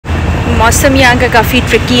मौसम यहाँ का काफ़ी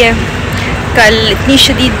ट्रिकी है। कल इतनी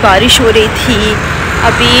शदीद बारिश हो रही थी,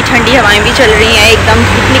 अभी ठंडी हवाएं भी चल रही हैं, एकदम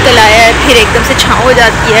धूप निकल आया है, फिर एकदम से छाँव हो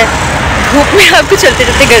जाती है। धूप में आपको चलते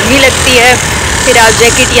चलते गर्मी लगती है, फिर आप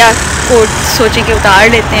जैकेट या कोट सोचें कि उतार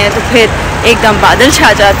लेते हैं तो फिर एकदम बादल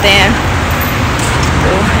छा जाते हैं। तो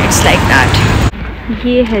इट्स लाइक दैट।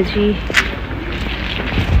 ये है जी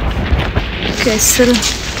कैसल,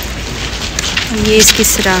 ये इसकी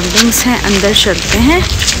सराउंडिंग्स हैं। अंदर चलते हैं,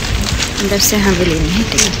 अंदर से हमें लेनी है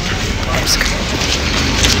टिकट।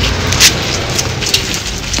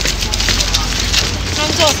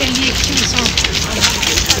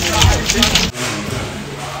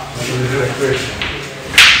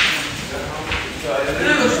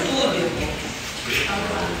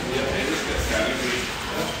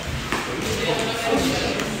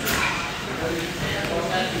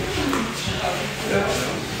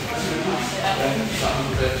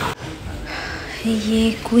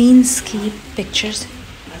 ये क्वींस की पिक्चर्स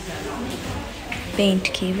पेंट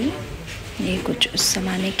की हुई। ये कुछ उस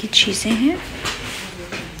ज़माने की चीज़ें हैं,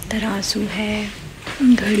 तराजू है,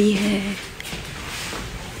 घड़ी है,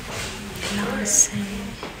 ग्लास है।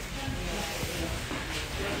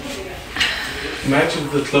 Imagine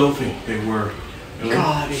the clothing they wore.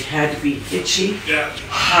 God, it had to be itchy, Yeah.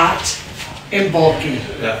 hot, and bulky.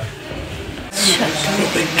 Yeah.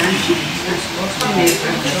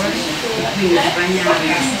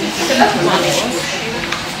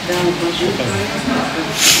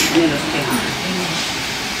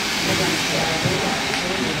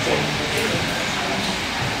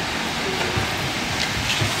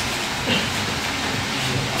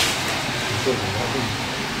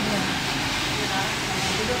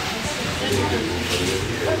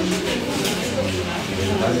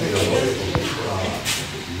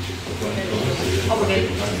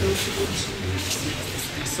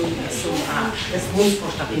 Das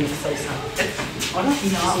Wohnvorschlag nicht so sein. Oder?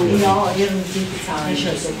 Ja, irgendwie bezahlen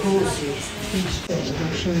schon so groß ist.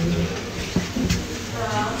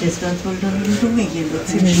 Das wird wohl dann in Summe gehen, wird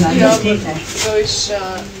ziemlich lange stehen.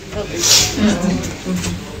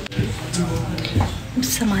 उस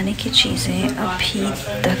ज़माने की चीज़ें अभी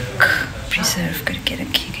तक preserve करके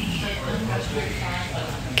रखी गई हैं।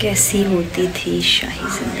 कैसी होती थी शाही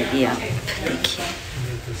ज़िंदगी, आप देखिए।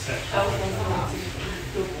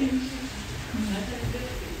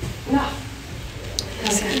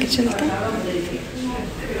 ऐसे आगे चलते हैं।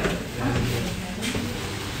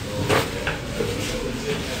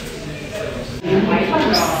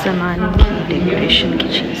 उस ज़माने की डेकोरेशन की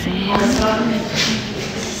चीज़ें हैं,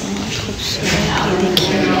 खूबसूरत। ये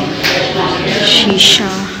देखिए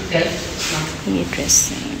शीशा, ये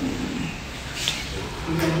dressing.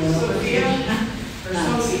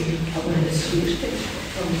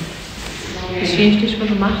 Misschien is het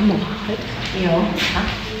wel Marmor. Ja.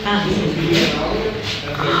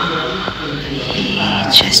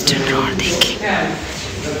 Chest drawer देखिए,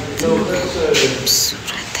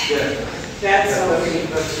 खूबसूरत है।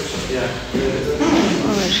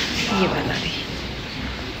 और ये वाला भी।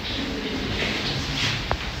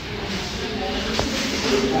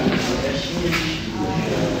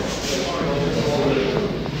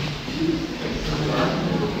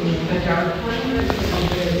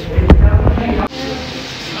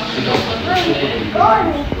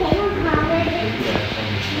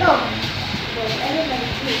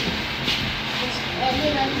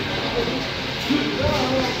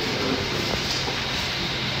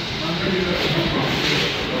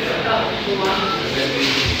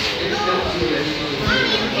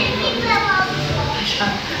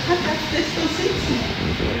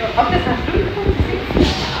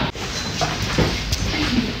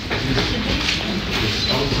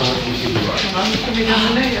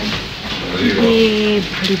 ये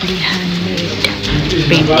बड़ी बड़ी हैंडमेड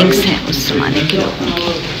पेंटिंग्स हैं उस ज़माने के लोगों की।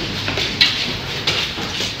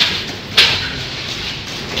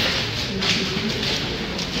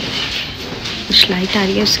 कुछ लाइट आ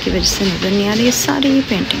रही है, उसकी वजह से नज़र नहीं आ रही है सारी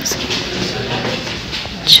पेंटिंग्स की।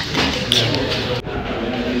 छतें देखिए,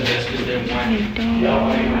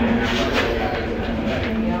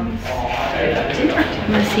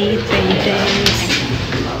 मज़ीद पेंटिंग्स।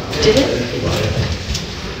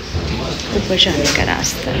 ऊपर जाने का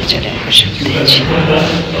रास्ता, चले ऊपर चलते हैं जी।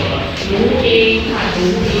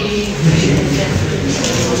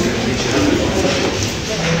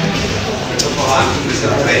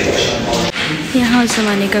 यहाँ उस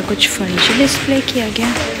ज़माने का कुछ फर्नीचर डिस्प्ले किया गया।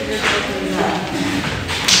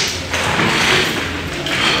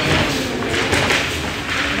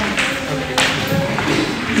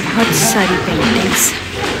 बहुत सारी पेंटिंग्स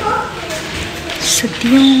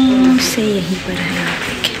सदियों से यहीं पर है, आप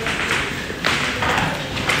देखें।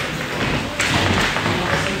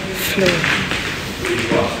 Floor.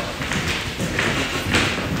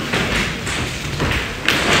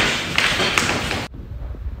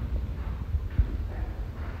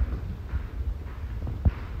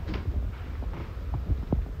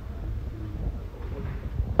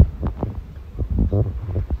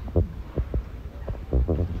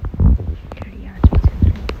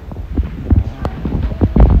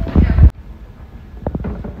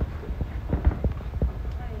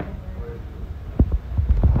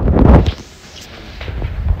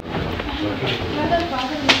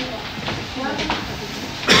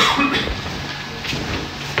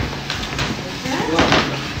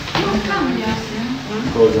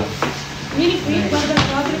 Cosa? Vieni qui, guarda il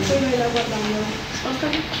quadro e poi vai là guardando.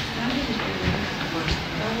 Spostati.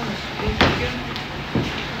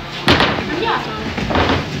 Cambiato.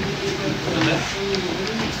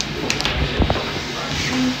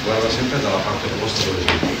 Guarda sempre dalla parte opposta dove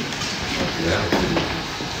sei.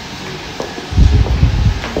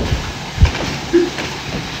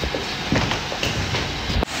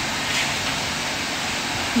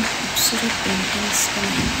 खूबसूरत पेंटिंग्स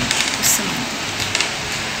बनाई उस समय।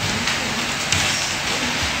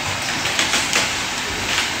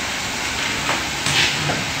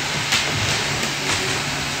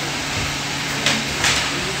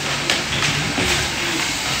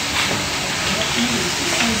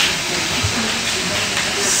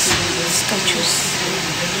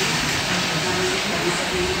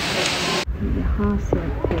 यहाँ से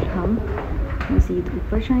फिर हम मज़ीद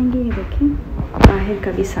ऊपर जाएंगे। ये देखें बाहर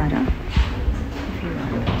का भी सारा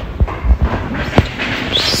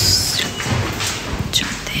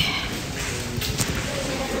जाते हैं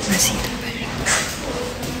मज़ीद ऊपर।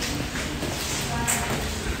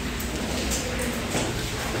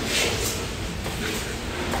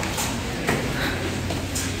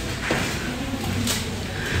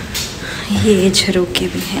 ये झरोके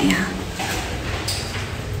भी हैं यहाँ।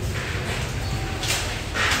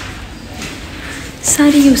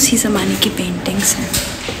 सारी उसी ज़माने की पेंटिंग्स हैं।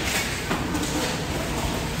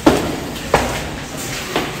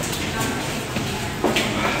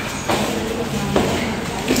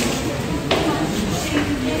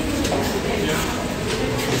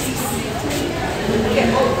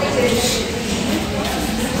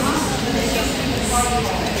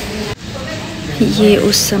 ये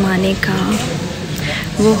उस ज़माने का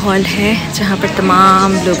वो हॉल है जहाँ पर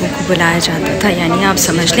तमाम लोगों को बुलाया जाता था, यानी आप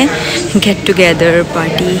समझ लें गेट टुगेदर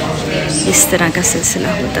पार्टी इस तरह का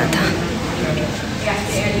सिलसिला होता था।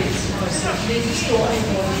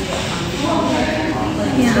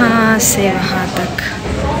 यहाँ से वहाँ तक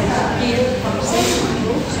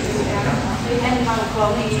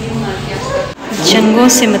जंगों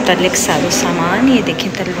से मुतल्लिक सारो सामान। ये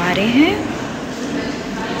देखें तलवारें हैं,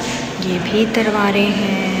 ये भी तलवारें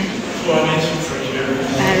हैं,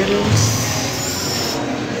 बैरल्स,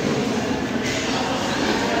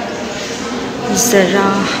 ज़रा,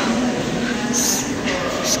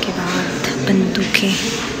 उसके बाद बंदूकें,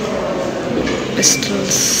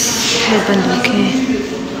 पिस्टल्स, फिर बंदूकें।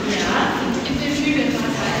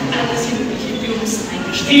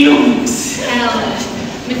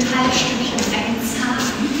 Metallstückchen, ein Zahn.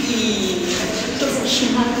 Das ist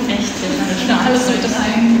schon echt. Da alles mit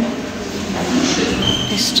rein.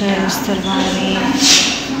 Pistols, तलवारें।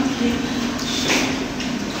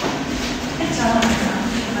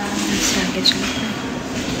 आगे चलते हैं।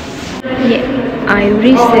 ये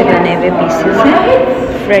आइवरी से बने हुए पीसेस हैं।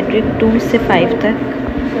 फ्रेडरिक 2 से 5 तक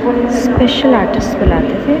स्पेशल आर्टिस्ट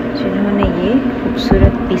बुलाते थे जिन्होंने ये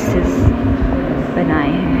खूबसूरत पीसेस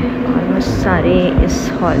बनाए हैं, और वो सारे इस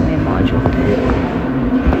हॉल में मौजूद हैं।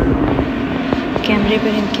 कैमरे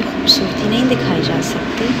पर इनकी खूबसूरती नहीं दिखाई जा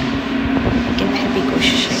सकती, लेकिन फिर भी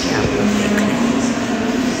कोशिश है कि आप लोग देख लें।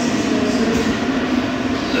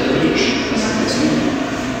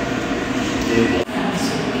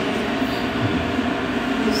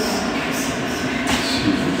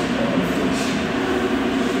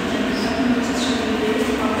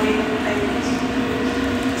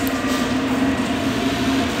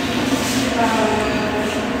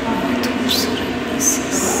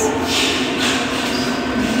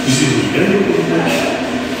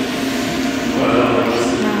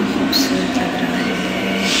 खूबसूरत लग रहा है,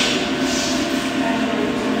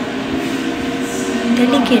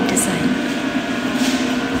 डेलिकेट डिज़ाइन।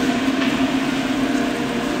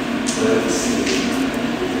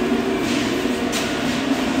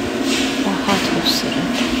 बहुत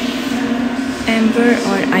खूबसूरत एम्बर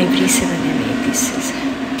और आइवरी से बने हुए पीसेस।